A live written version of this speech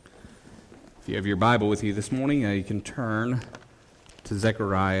you have your Bible with you this morning, you can turn to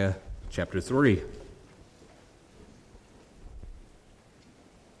Zechariah chapter 3.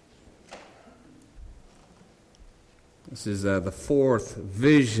 This is the fourth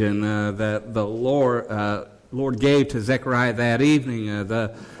vision that the Lord gave to Zechariah that evening.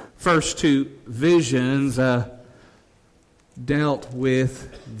 The first two visions dealt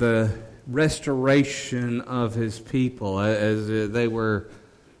with the restoration of his people as the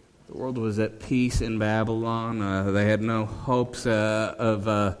world was at peace in Babylon. They had no hopes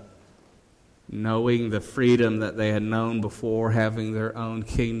of knowing the freedom that they had known before, having their own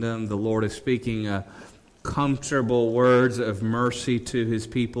kingdom. The Lord is speaking comfortable words of mercy to his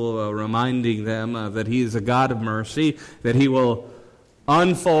people, reminding them that he is a God of mercy, that he will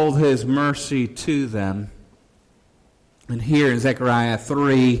unfold his mercy to them. And here in Zechariah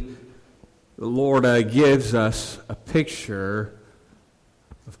 3, the Lord gives us a picture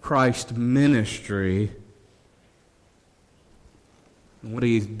of Christ's ministry and what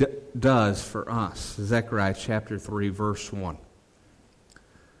he does for us. Zechariah chapter 3, verse 1.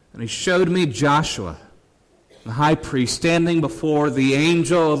 And he showed me Joshua, the high priest, standing before the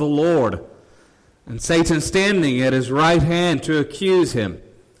angel of the Lord, and Satan standing at his right hand to accuse him.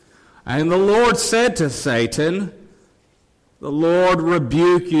 And the Lord said to Satan, "The Lord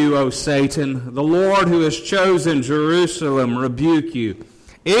rebuke you, O Satan. The Lord who has chosen Jerusalem rebuke you.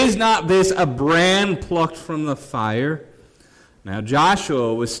 Is not this a brand plucked from the fire?" Now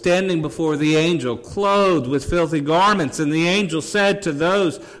Joshua was standing before the angel, clothed with filthy garments, and the angel said to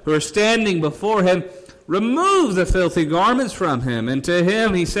those who were standing before him, "Remove the filthy garments from him." And to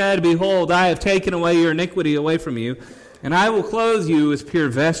him he said, "Behold, I have taken away your iniquity away from you, and I will clothe you with pure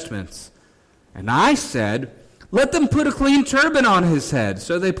vestments." And I said, "Let them put a clean turban on his head."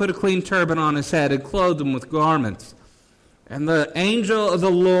 So they put a clean turban on his head and clothed him with garments. And the angel of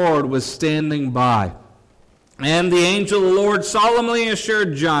the Lord was standing by. And the angel of the Lord solemnly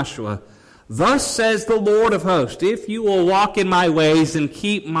assured Joshua, "Thus says the Lord of hosts, if you will walk in my ways and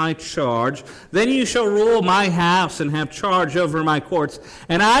keep my charge, then you shall rule my house and have charge over my courts,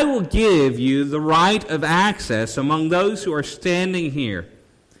 and I will give you the right of access among those who are standing here.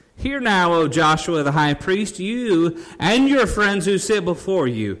 Hear now, O Joshua the high priest, you and your friends who sit before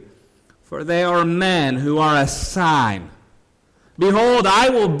you, for they are men who are a sign. Behold, I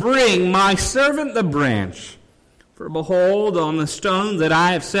will bring my servant the branch. For behold, on the stone that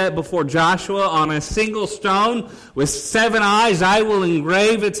I have set before Joshua, on a single stone with 7 eyes, I will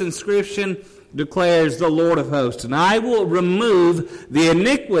engrave its inscription, declares the Lord of hosts. And I will remove the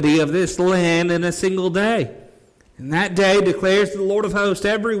iniquity of this land in a single day. And that day, declares the Lord of hosts,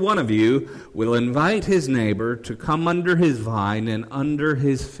 every one of you will invite his neighbor to come under his vine and under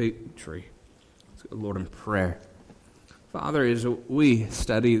his fig tree." Let's go, Lord, in prayer. Father, as we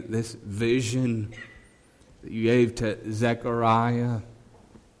study this vision that you gave to Zechariah,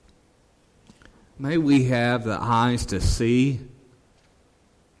 may we have the eyes to see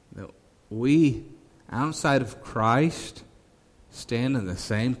that we, outside of Christ, stand in the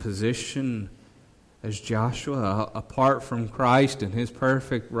same position as Joshua. Apart from Christ and his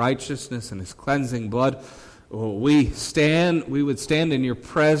perfect righteousness and his cleansing blood, we would stand in your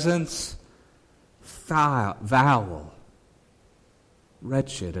presence foul,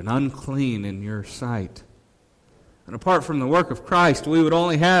 wretched, and unclean in your sight. And apart from the work of Christ, we would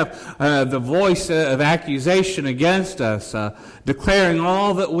only have the voice of accusation against us, declaring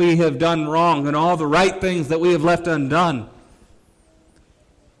all that we have done wrong and all the right things that we have left undone.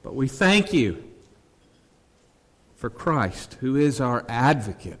 But we thank you for Christ, who is our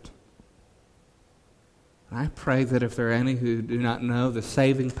advocate. And I pray that if there are any who do not know the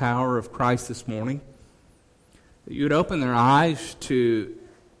saving power of Christ this morning, that you would open their eyes to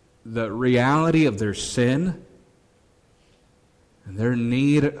the reality of their sin and their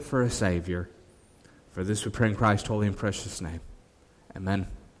need for a Savior. For this we pray in Christ's holy and precious name. Amen.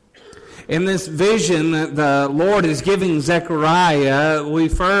 In this vision that the Lord is giving Zechariah, we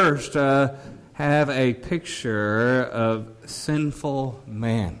first have a picture of sinful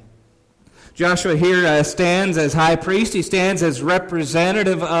man. Joshua here stands as high priest. He stands as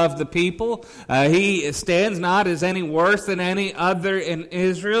representative of the people. He stands not as any worse than any other in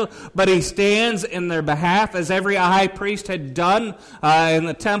Israel, but he stands in their behalf as every high priest had done in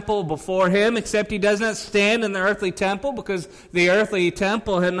the temple before him, except he does not stand in the earthly temple because the earthly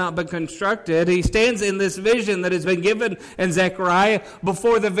temple had not been constructed. He stands in this vision that has been given in Zechariah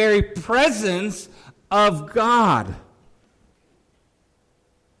before the very presence of God.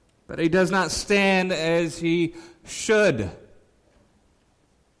 But he does not stand as he should.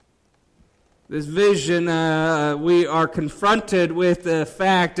 this vision, we are confronted with the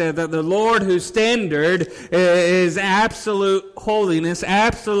fact that the Lord, whose standard is absolute holiness,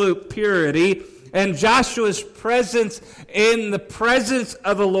 absolute purity, and Joshua's presence in the presence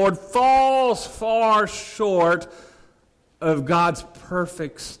of the Lord falls far short of God's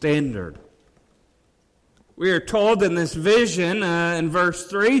perfect standard. We are told in this vision, in verse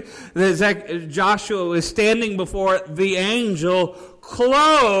 3, that Joshua was standing before the angel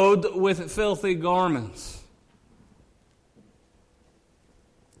clothed with filthy garments.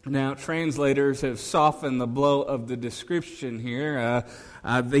 Now, translators have softened the blow of the description here.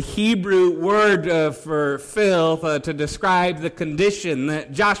 The Hebrew word for filth to describe the condition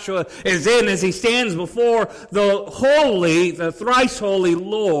that Joshua is in as he stands before the thrice holy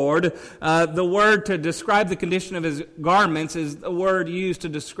Lord. The word to describe the condition of his garments is the word used to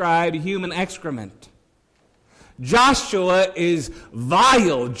describe human excrement. Joshua is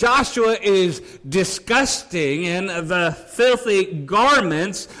vile. Joshua is disgusting, and the filthy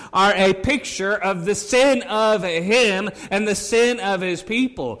garments are a picture of the sin of him and the sin of his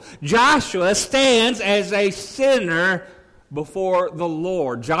people. Joshua stands as a sinner before the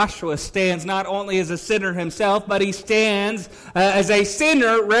Lord. Joshua stands not only as a sinner himself, but he stands as a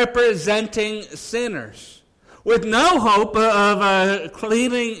sinner representing sinners, with no hope of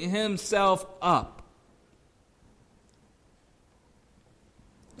cleaning himself up.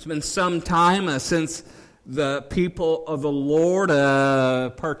 It's been some time since the people of the Lord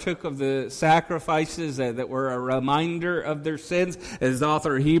partook of the sacrifices that were a reminder of their sins, as the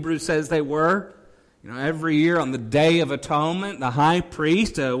author of Hebrews says they were. Every year on the Day of Atonement, the high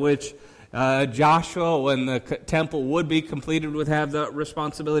priest, which Joshua, when the temple would be completed, would have the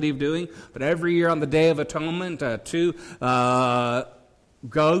responsibility of doing. But every year on the Day of Atonement, two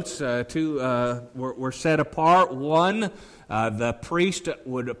goats were set apart. One, the priest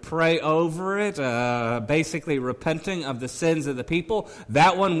would pray over it, basically repenting of the sins of the people.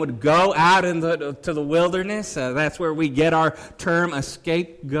 That one would go out to the wilderness. That's where we get our term a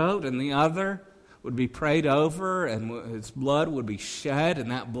scapegoat. And the other would be prayed over, and its blood would be shed, and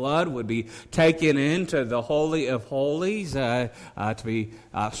that blood would be taken into the Holy of Holies to be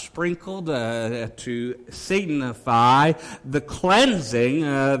sprinkled to signify the cleansing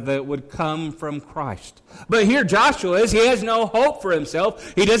that would come from Christ. But here Joshua he has no hope for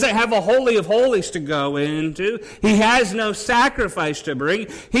himself. He doesn't have a Holy of Holies to go into. He has no sacrifice to bring.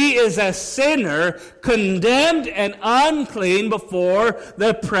 He is a sinner, condemned and unclean before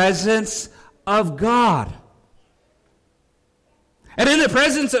the presence of God. And in the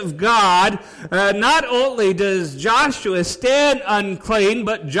presence of God, not only does Joshua stand unclean,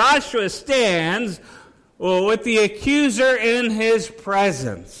 but Joshua stands with the accuser in his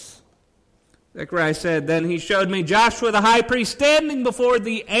presence. Zechariah said, "Then he showed me Joshua the high priest standing before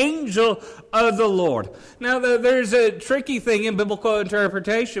the angel of the Lord." Now, there's a tricky thing in biblical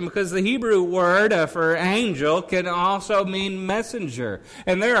interpretation, because the Hebrew word for angel can also mean messenger.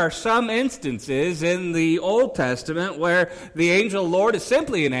 And there are some instances in the Old Testament where the angel of the Lord is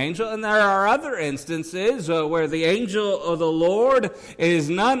simply an angel, and there are other instances where the angel of the Lord is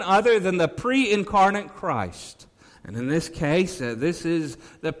none other than the pre-incarnate Christ. And in this case, this is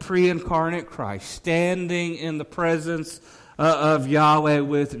the pre-incarnate Christ standing in the presence of Yahweh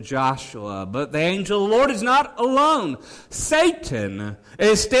with Joshua. But the angel of the Lord is not alone. Satan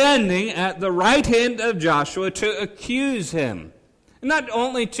is standing at the right hand of Joshua to accuse him. Not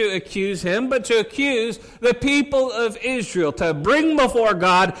only to accuse him, but to accuse the people of Israel, to bring before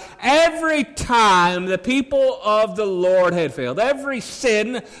God every time the people of the Lord had failed, every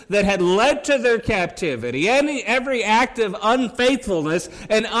sin that had led to their captivity, every act of unfaithfulness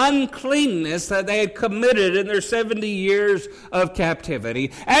and uncleanness that they had committed in their 70 years of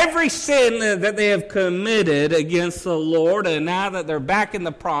captivity, every sin that they have committed against the Lord, and now that they're back in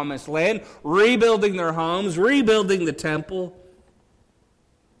the promised land, rebuilding their homes, rebuilding the temple.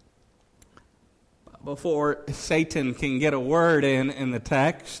 Before Satan can get a word in the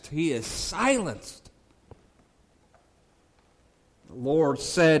text, he is silenced. The Lord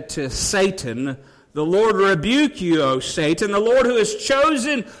said to Satan, "The Lord rebuke you, O Satan. The Lord who has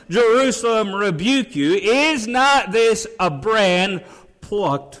chosen Jerusalem rebuke you. Is not this a brand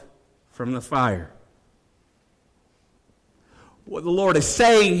plucked from the fire?" What the Lord is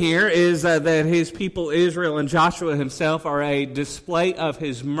saying here is that his people Israel and Joshua himself are a display of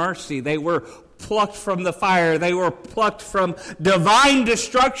his mercy. They were plucked from the fire. They were plucked from divine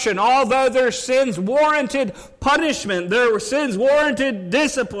destruction. Although their sins warranted punishment, their sins warranted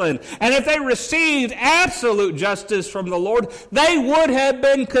discipline. And if they received absolute justice from the Lord, they would have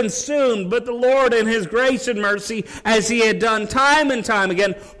been consumed. But the Lord, in his grace and mercy, as he had done time and time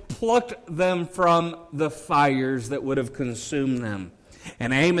again, plucked them from the fires that would have consumed them.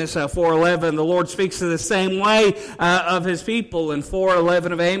 In Amos 4:11, the Lord speaks in the same way of his people. In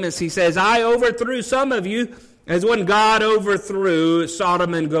 4:11 of Amos, he says, I overthrew some of you as when God overthrew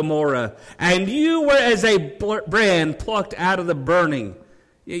Sodom and Gomorrah. And you were as a brand plucked out of the burning.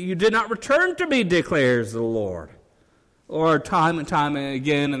 You did not return to me, declares the Lord. Or time and time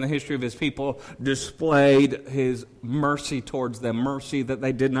again in the history of his people displayed his mercy towards them. Mercy that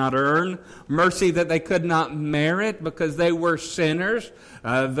they did not earn. Mercy that they could not merit because they were sinners.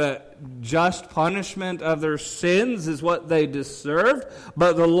 The just punishment of their sins is what they deserved.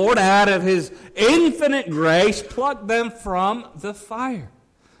 But the Lord, out of his infinite grace, plucked them from the fire.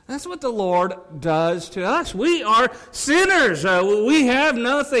 That's what the Lord does to us. We are sinners. We have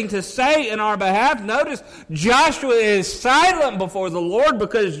nothing to say in our behalf. Notice Joshua is silent before the Lord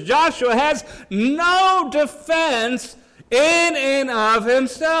because Joshua has no defense in and of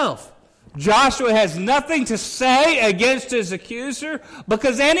himself. Joshua has nothing to say against his accuser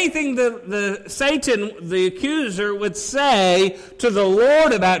because anything Satan, the accuser, would say to the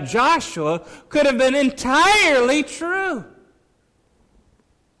Lord about Joshua could have been entirely true.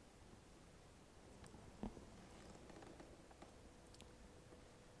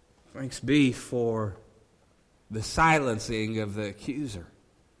 Thanks be for the silencing of the accuser.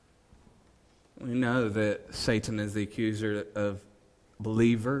 We know that Satan is the accuser of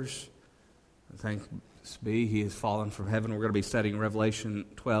believers. Thanks be, he has fallen from heaven. We're going to be studying Revelation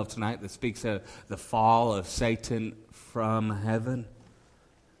 12 tonight that speaks of the fall of Satan from heaven.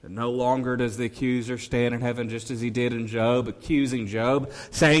 No longer does the accuser stand in heaven just as he did in Job, accusing Job,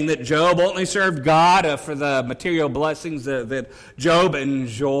 saying that Job only served God for the material blessings that Job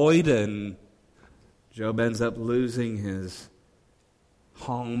enjoyed, and Job ends up losing his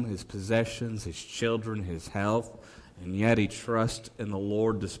home, his possessions, his children, his health, and yet he trusts in the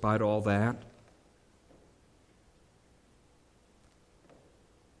Lord despite all that.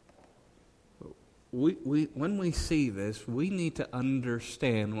 When we see this, we need to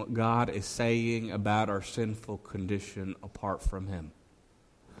understand what God is saying about our sinful condition apart from him.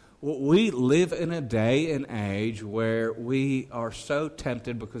 We live in a day and age where we are so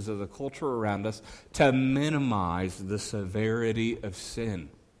tempted because of the culture around us to minimize the severity of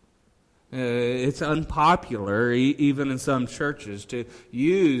sin. It's unpopular, even in some churches, to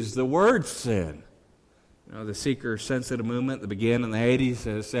use the word sin. The seeker-sensitive movement that began in the 80s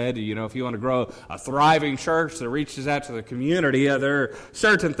has said, if you want to grow a thriving church that reaches out to the community, there are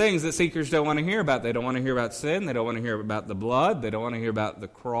certain things that seekers don't want to hear about. They don't want to hear about sin. They don't want to hear about the blood. They don't want to hear about the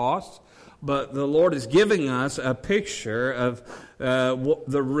cross. But the Lord is giving us a picture of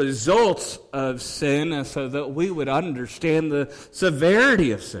the results of sin so that we would understand the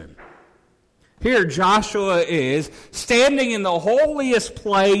severity of sin. Here Joshua is standing in the holiest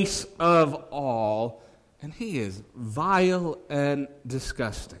place of all, and he is vile and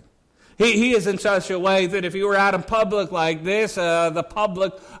disgusting. He is in such a way that if he were out in public like this, the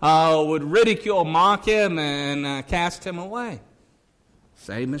public would ridicule, mock him, and cast him away.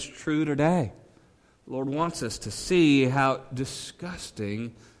 Same is true today. The Lord wants us to see how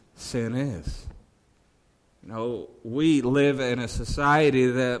disgusting sin is. We live in a society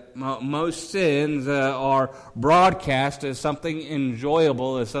that most sins are broadcast as something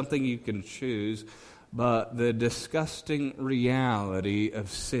enjoyable, as something you can choose. But the disgusting reality of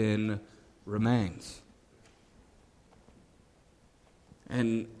sin remains.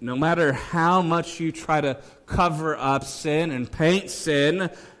 And no matter how much you try to cover up sin and paint sin,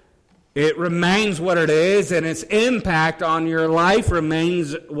 it remains what it is, and its impact on your life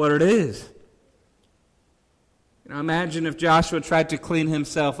remains what it is. Imagine if Joshua tried to clean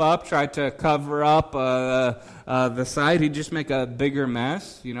himself up, tried to cover up the site, he'd just make a bigger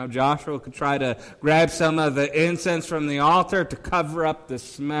mess. Joshua could try to grab some of the incense from the altar to cover up the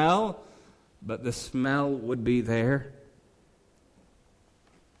smell, but the smell would be there.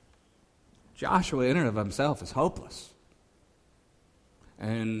 Joshua in and of himself is hopeless.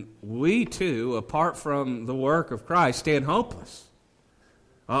 And we too, apart from the work of Christ, stand hopeless.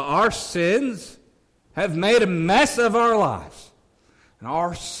 Our sins have made a mess of our lives. And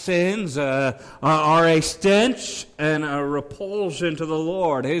our sins are a stench and a repulsion to the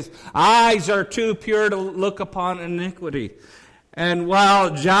Lord. His eyes are too pure to look upon iniquity. And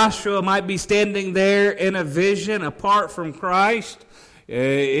while Joshua might be standing there in a vision apart from Christ,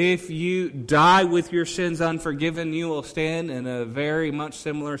 if you die with your sins unforgiven, you will stand in a very much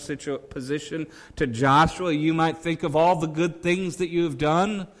similar position to Joshua. You might think of all the good things that you have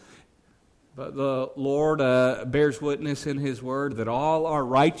done, but the Lord bears witness in His Word that all our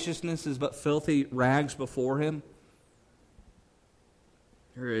righteousness is but filthy rags before Him.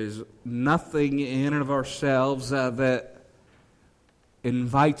 There is nothing in and of ourselves that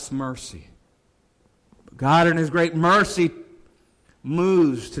invites mercy. But God in His great mercy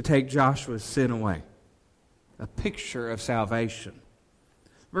moves to take Joshua's sin away. A picture of salvation.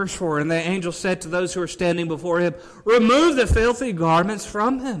 Verse 4, and the angel said to those who were standing before him, remove the filthy garments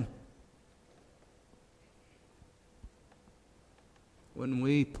from him. When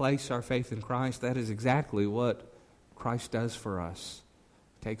we place our faith in Christ, that is exactly what Christ does for us.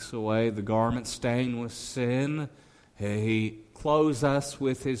 He takes away the garment stained with sin. He clothes us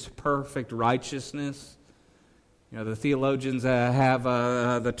with His perfect righteousness. You know, the theologians have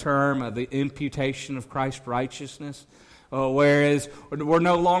the term the imputation of Christ's righteousness. Whereas we're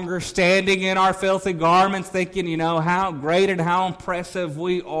no longer standing in our filthy garments thinking, how great and how impressive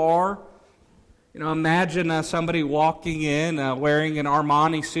we are. Imagine somebody walking in wearing an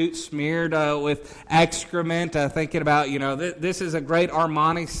Armani suit smeared with excrement, thinking about, this is a great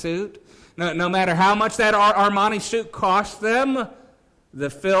Armani suit. No matter how much that Armani suit cost them, the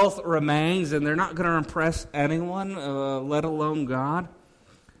filth remains, and they're not going to impress anyone, let alone God.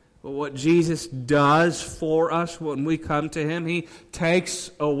 But what Jesus does for us when we come to Him, He takes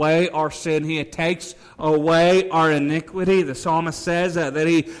away our sin. He takes away our iniquity. The psalmist says that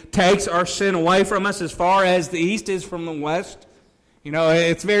He takes our sin away from us as far as the east is from the west.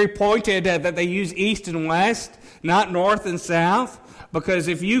 It's very pointed that they use east and west, not north and south, because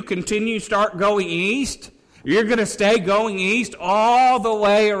if you start going east, you're going to stay going east all the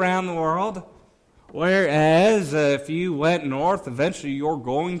way around the world. Whereas if you went north, eventually you're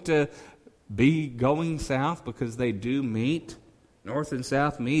going to be going south because they do meet. North and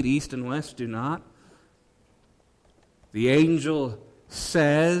south meet, east and west do not. The angel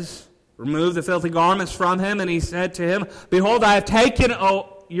says, remove the filthy garments from him, and he said to him, behold, I have taken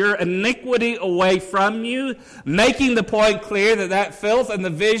your iniquity away from you, making the point clear that filth and the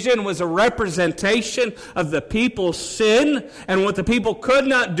vision was a representation of the people's sin, and what the people could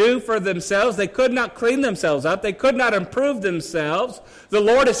not do for themselves. They could not clean themselves up. They could not improve themselves. The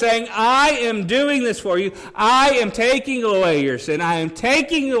Lord is saying, I am doing this for you. I am taking away your sin. I am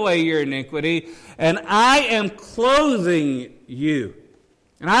taking away your iniquity, and I am clothing you.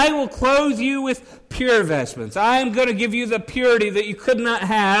 And I will clothe you with pure vestments. I am going to give you the purity that you could not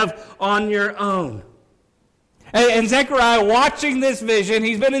have on your own. And Zechariah, watching this vision,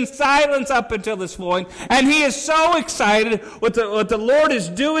 he's been in silence up until this point, and he is so excited what the Lord is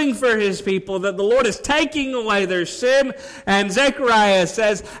doing for His people, that the Lord is taking away their sin. And Zechariah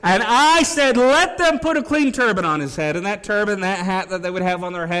says, and I said, let them put a clean turban on his head. And that turban, that hat that they would have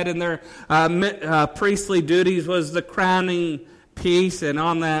on their head in their priestly duties was the crowning piece, and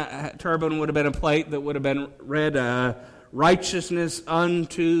on that turban would have been a plate that would have been read, righteousness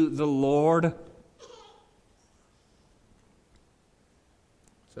unto the Lord.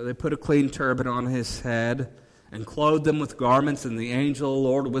 So they put a clean turban on his head and clothed him with garments, and the angel of the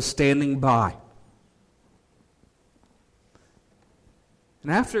Lord was standing by.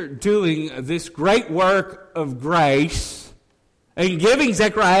 And after doing this great work of grace, and giving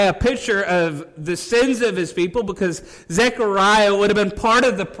Zechariah a picture of the sins of his people, because Zechariah would have been part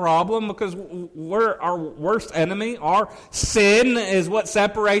of the problem, because we're our worst enemy. Our sin is what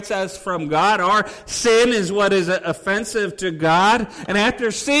separates us from God. Our sin is what is offensive to God. And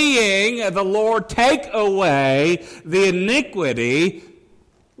after seeing the Lord take away the iniquity,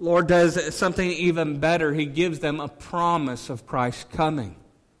 the Lord does something even better. He gives them a promise of Christ's coming.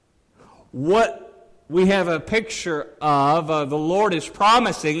 What we have a picture of the Lord is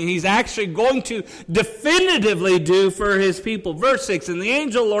promising, He's actually going to definitively do for His people. Verse 6, and the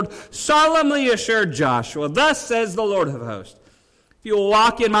angel Lord solemnly assured Joshua, thus says the Lord of hosts, if you will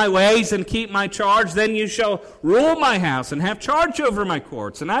walk in my ways and keep my charge, then you shall rule my house and have charge over my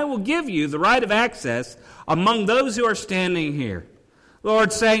courts, and I will give you the right of access among those who are standing here. The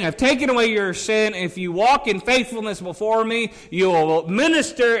Lord's saying, I've taken away your sin. If you walk in faithfulness before me, you will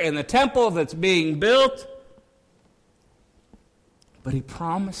minister in the temple that's being built. But He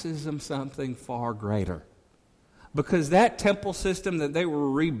promises them something far greater. Because that temple system that they were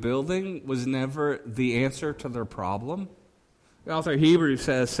rebuilding was never the answer to their problem. The author of Hebrews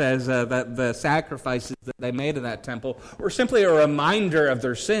says that the sacrifices that they made in that temple were simply a reminder of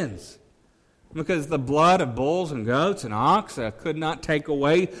their sins. Because the blood of bulls and goats and ox could not take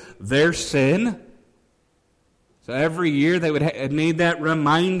away their sin. So every year they would need that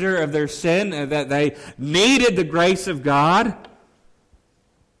reminder of their sin, that they needed the grace of God.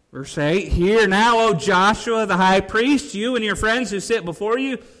 Verse 8, hear now, O Joshua the high priest, you and your friends who sit before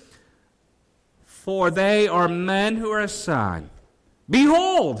you, for they are men who are a sign.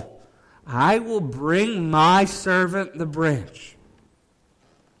 Behold, I will bring my servant the branch.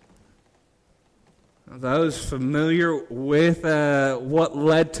 Those familiar with what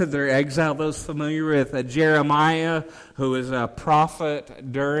led to their exile, those familiar with Jeremiah, who was a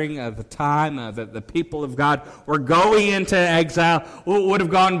prophet during the time that the people of God were going into exile, would have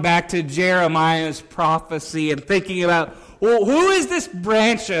gone back to Jeremiah's prophecy and thinking about, well, who is this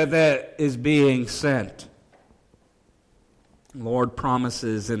branch that is being sent? The Lord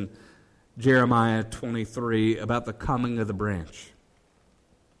promises in Jeremiah 23 about the coming of the branch.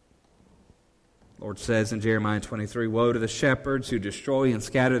 The Lord says in Jeremiah 23, "Woe to the shepherds who destroy and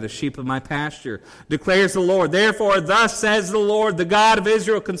scatter the sheep of my pasture, declares the Lord. Therefore, thus says the Lord, the God of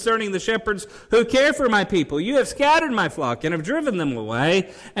Israel, concerning the shepherds who care for my people. You have scattered my flock and have driven them away,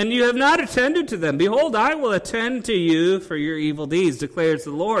 and you have not attended to them. Behold, I will attend to you for your evil deeds, declares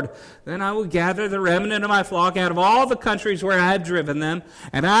the Lord. Then I will gather the remnant of my flock out of all the countries where I have driven them,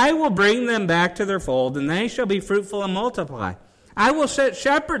 and I will bring them back to their fold, and they shall be fruitful and multiply. I will set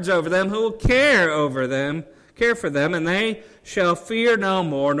shepherds over them who will care for them, and they shall fear no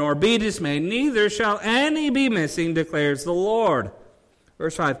more, nor be dismayed, neither shall any be missing, declares the Lord."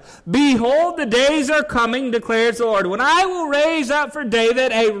 Verse 5, "Behold, the days are coming, declares the Lord, when I will raise up for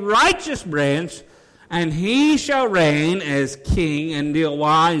David a righteous branch, and he shall reign as king and deal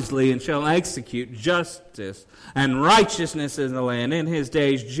wisely, and shall execute justice and righteousness in the land. In his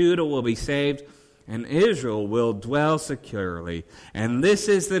days Judah will be saved, and Israel will dwell securely. And this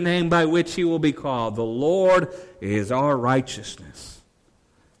is the name by which he will be called. The Lord is our righteousness."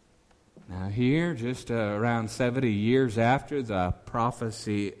 Now here, just around 70 years after the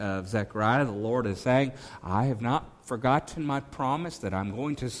prophecy of Zechariah, the Lord is saying, "I have not forgotten my promise that I'm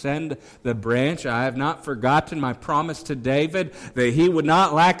going to send the branch. I have not forgotten my promise to David that he would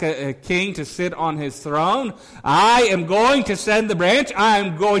not lack a king to sit on his throne. I am going to send the branch. I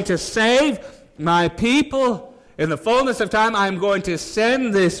am going to save my people. In the fullness of time, I am going to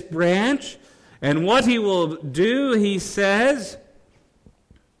send this branch." And what he will do, he says,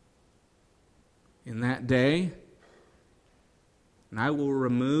 "In that day, and I will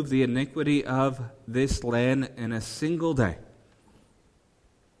remove the iniquity of this land in a single day."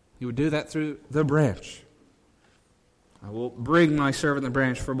 He would do that through the branch. "I will bring my servant the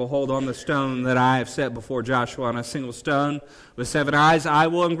branch, for behold, on the stone that I have set before Joshua, on a single stone with 7 eyes, I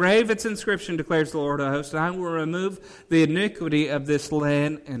will engrave its inscription, declares the Lord of hosts, and I will remove the iniquity of this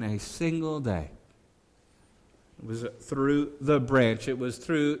land in a single day." It was through the branch. It was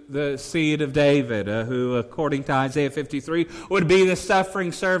through the seed of David, who, according to Isaiah 53, would be the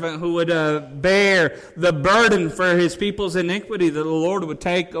suffering servant who would bear the burden for his people's iniquity, that the Lord would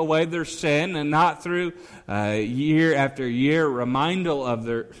take away their sin, and not through year after year reminder of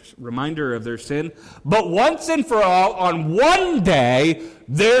their sin, but once and for all, on one day,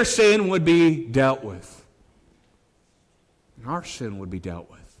 their sin would be dealt with. And our sin would be dealt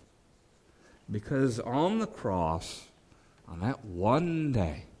with. Because on the cross, on that one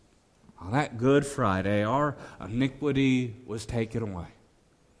day, on that Good Friday, our iniquity was taken away.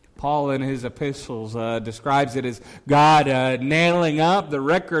 Paul in his epistles describes it as God nailing up the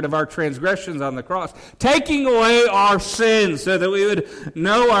record of our transgressions on the cross, taking away our sins so that we would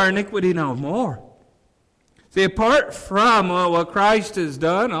know our iniquity no more. See, apart from what Christ has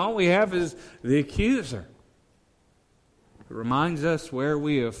done, all we have is the accuser. It reminds us where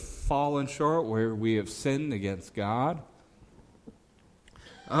we have fallen short, where we have sinned against God.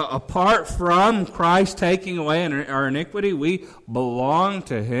 Apart from Christ taking away our iniquity, we belong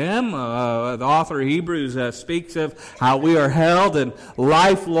to Him. The author of Hebrews speaks of how we are held in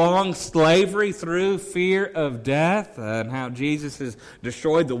lifelong slavery through fear of death, and how Jesus has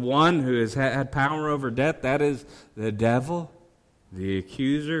destroyed the one who has had power over death. That is the devil, the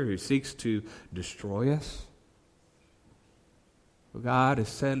accuser who seeks to destroy us. God has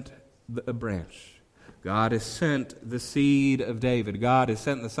sent a branch. God has sent the seed of David. God has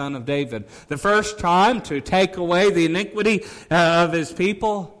sent the Son of David the first time to take away the iniquity of His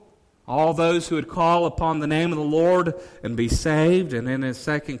people, all those who would call upon the name of the Lord and be saved. And in His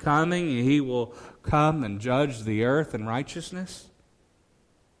second coming, He will come and judge the earth in righteousness.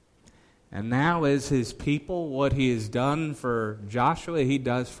 And now as His people, what He has done for Joshua, He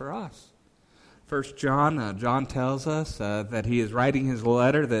does for us. First John tells us that he is writing his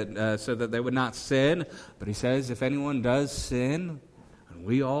letter so that they would not sin. But he says, if anyone does sin, and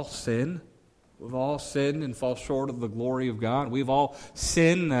we all sin, we've all sinned and fall short of the glory of God. We've all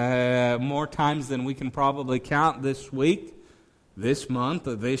sinned more times than we can probably count this week, this month,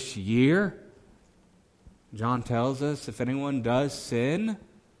 or this year. John tells us if anyone does sin,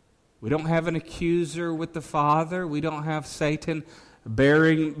 we don't have an accuser with the Father. We don't have Satan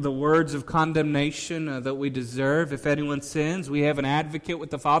bearing the words of condemnation that we deserve. If anyone sins, we have an advocate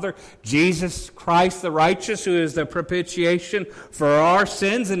with the Father, Jesus Christ the righteous, who is the propitiation for our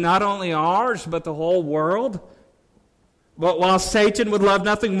sins, and not only ours, but the whole world. But while Satan would love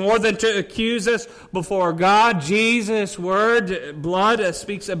nothing more than to accuse us before God, Jesus' blood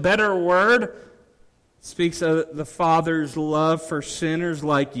speaks a better word. Speaks of the Father's love for sinners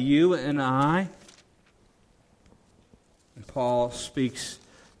like you and I. And Paul speaks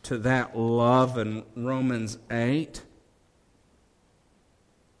to that love in Romans 8.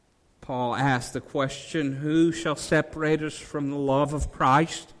 Paul asks the question, who shall separate us from the love of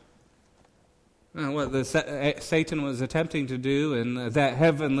Christ? What Satan was attempting to do in that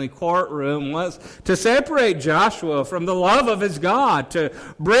heavenly courtroom was to separate Joshua from the love of his God, to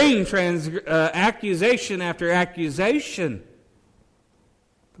bring accusation after accusation.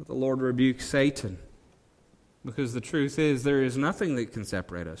 But the Lord rebukes Satan, because the truth is there is nothing that can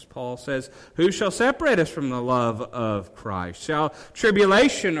separate us. Paul says, who shall separate us from the love of Christ? Shall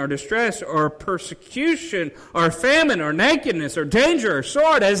tribulation or distress or persecution or famine or nakedness or danger or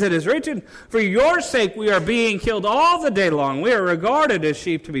sword, as it is written, for your sake we are being killed all the day long. We are regarded as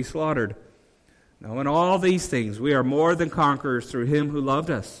sheep to be slaughtered. No, in all these things we are more than conquerors through him who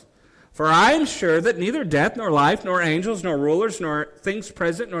loved us. For I am sure that neither death, nor life, nor angels, nor rulers, nor things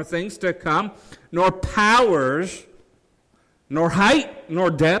present, nor things to come, nor powers, nor height,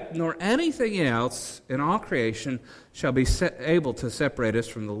 nor depth, nor anything else in all creation shall be able to separate us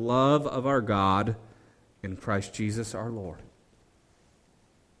from the love of our God in Christ Jesus our Lord.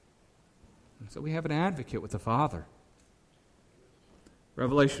 And so we have an advocate with the Father.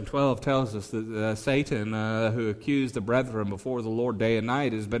 Revelation 12 tells us that Satan, who accused the brethren before the Lord day and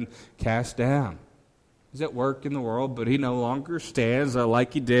night, has been cast down. He's at work in the world, but he no longer stands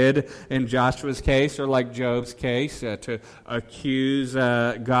like he did in Joshua's case or like Job's case to accuse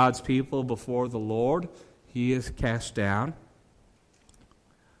God's people before the Lord. He is cast down.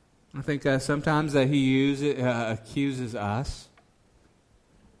 I think sometimes he accuses us.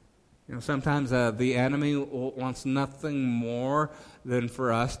 Sometimes the enemy wants nothing more than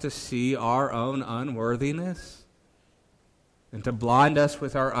for us to see our own unworthiness and to blind us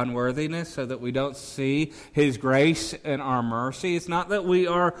with our unworthiness so that we don't see his grace and our mercy. It's not that we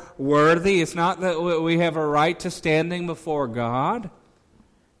are worthy. It's not that we have a right to standing before God.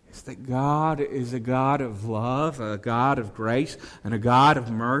 It's that God is a God of love, a God of grace, and a God of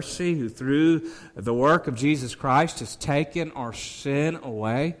mercy who through the work of Jesus Christ has taken our sin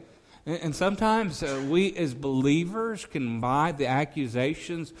away. And sometimes we as believers can buy the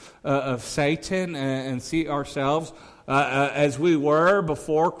accusations of Satan and see ourselves as we were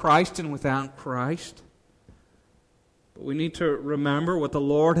before Christ and without Christ. But we need to remember what the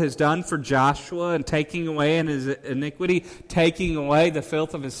Lord has done for Joshua in taking away in his iniquity, taking away the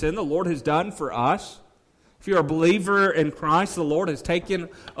filth of his sin. The Lord has done for us. If you're a believer in Christ, the Lord has taken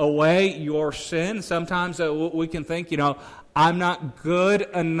away your sin. Sometimes we can think, I'm not good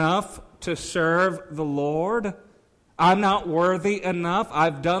enough to serve the Lord. I'm not worthy enough.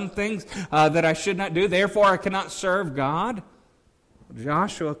 I've done things that I should not do. Therefore, I cannot serve God.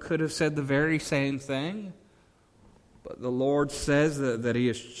 Joshua could have said the very same thing. But the Lord says that he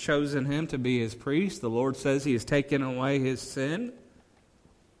has chosen him to be his priest. The Lord says he has taken away his sin.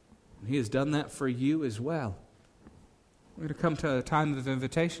 And he has done that for you as well. We're going to come to a time of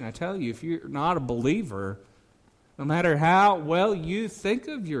invitation. I tell you, if you're not a believer, no matter how well you think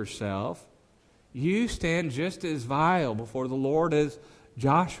of yourself, you stand just as vile before the Lord as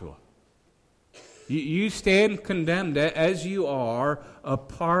Joshua. You stand condemned as you are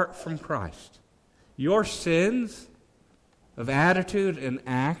apart from Christ. Your sins of attitude and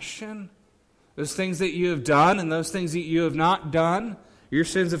action, those things that you have done and those things that you have not done, your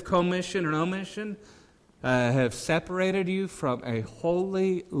sins of commission and omission, have separated you from a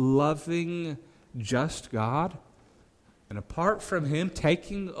holy, loving, just God. And apart from him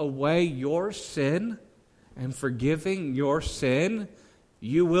taking away your sin and forgiving your sin,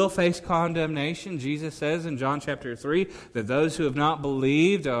 you will face condemnation. Jesus says in John chapter 3 that those who have not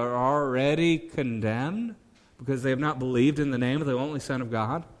believed are already condemned because they have not believed in the name of the only Son of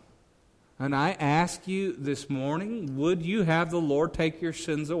God. And I ask you this morning, would you have the Lord take your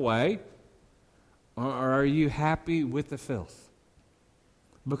sins away? Or are you happy with the filth?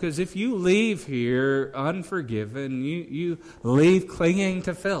 Because if you leave here unforgiven, you leave clinging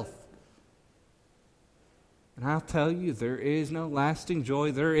to filth. And I'll tell you, there is no lasting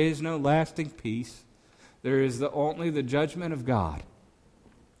joy, there is no lasting peace. There is only the judgment of God.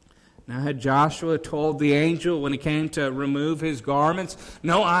 Now, had Joshua told the angel when he came to remove his garments,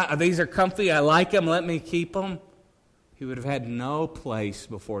 "No, these are comfy, I like them, let me keep them," he would have had no place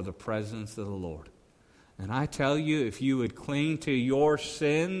before the presence of the Lord. And I tell you, if you would cling to your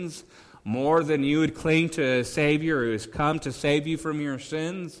sins more than you would cling to a Savior who has come to save you from your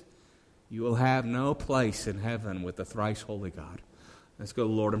sins, you will have no place in heaven with the thrice holy God. Let's go to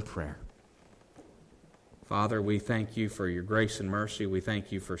the Lord in prayer. Father, we thank you for your grace and mercy. We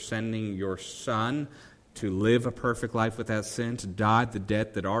thank you for sending your Son to live a perfect life without sin, to die the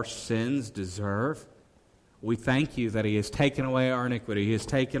death that our sins deserve. We thank you that he has taken away our iniquity. He has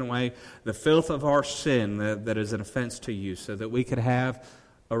taken away the filth of our sin that is an offense to you, so that we could have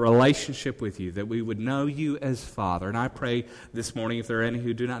a relationship with you, that we would know you as Father. And I pray this morning, if there are any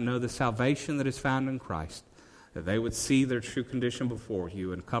who do not know the salvation that is found in Christ, that they would see their true condition before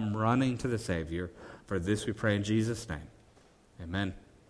you and come running to the Savior. For this we pray in Jesus' name. Amen.